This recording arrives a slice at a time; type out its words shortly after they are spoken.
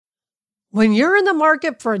When you're in the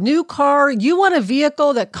market for a new car, you want a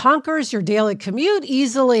vehicle that conquers your daily commute,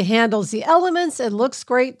 easily handles the elements, and looks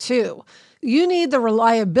great too. You need the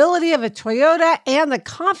reliability of a Toyota and the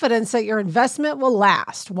confidence that your investment will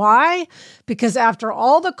last. Why? Because after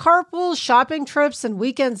all the carpools, shopping trips, and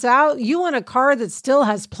weekends out, you want a car that still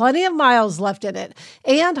has plenty of miles left in it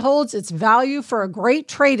and holds its value for a great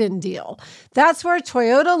trade-in deal. That's where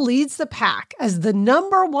Toyota leads the pack as the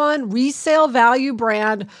 #1 resale value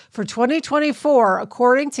brand for 2024,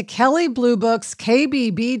 according to Kelley Blue Book's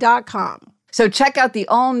KBB.com. So check out the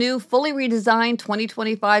all-new, fully redesigned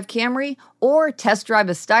 2025 Camry or test drive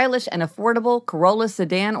a stylish and affordable Corolla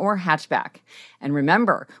sedan or hatchback. And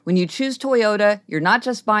remember, when you choose Toyota, you're not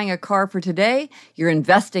just buying a car for today, you're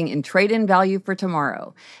investing in trade-in value for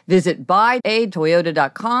tomorrow. Visit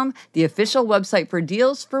buyatoyota.com, the official website for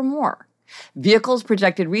deals, for more. Vehicles'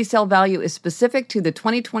 projected resale value is specific to the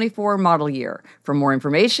 2024 model year. For more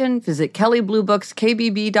information, visit Kelley Blue Book's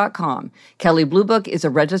KBB.com. Kelley Blue Book is a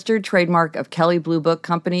registered trademark of Kelley Blue Book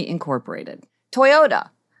Company, Incorporated.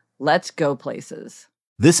 Toyota. Let's go places.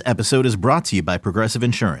 This episode is brought to you by Progressive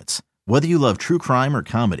Insurance. Whether you love true crime or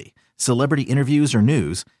comedy, celebrity interviews or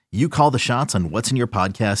news, you call the shots on what's in your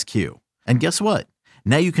podcast queue. And guess what?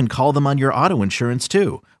 Now you can call them on your auto insurance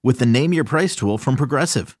too with the Name Your Price tool from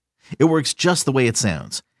Progressive. It works just the way it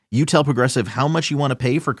sounds. You tell Progressive how much you want to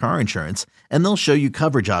pay for car insurance, and they'll show you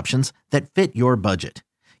coverage options that fit your budget.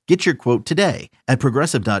 Get your quote today at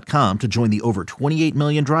Progressive.com to join the over 28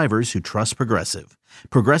 million drivers who trust Progressive.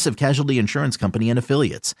 Progressive Casualty Insurance Company and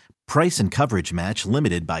Affiliates. Price and coverage match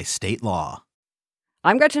limited by state law.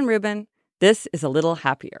 I'm Gretchen Rubin. This is A Little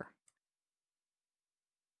Happier.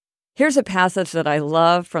 Here's a passage that I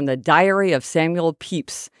love from the Diary of Samuel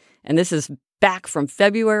Pepys, and this is back from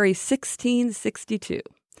February 1662.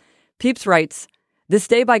 Pepys writes, "This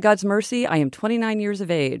day, by God's mercy, I am 29 years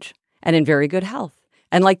of age, and in very good health,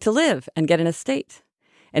 and like to live and get an estate.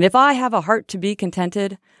 And if I have a heart to be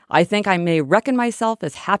contented, I think I may reckon myself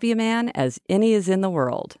as happy a man as any is in the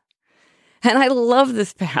world." And I love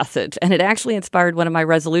this passage, and it actually inspired one of my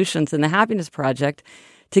resolutions in the Happiness Project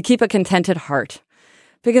to keep a contented heart.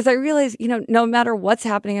 Because I realize, no matter what's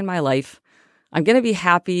happening in my life, I'm going to be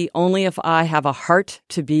happy only if I have a heart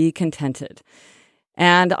to be contented.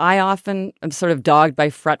 And I often am sort of dogged by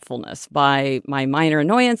fretfulness, by my minor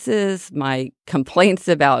annoyances, my complaints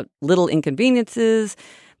about little inconveniences,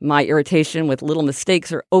 my irritation with little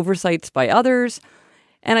mistakes or oversights by others.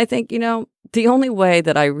 And I think, the only way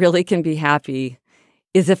that I really can be happy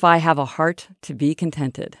is if I have a heart to be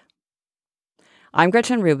contented. I'm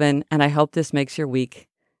Gretchen Rubin, and I hope this makes your week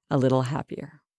a little happier.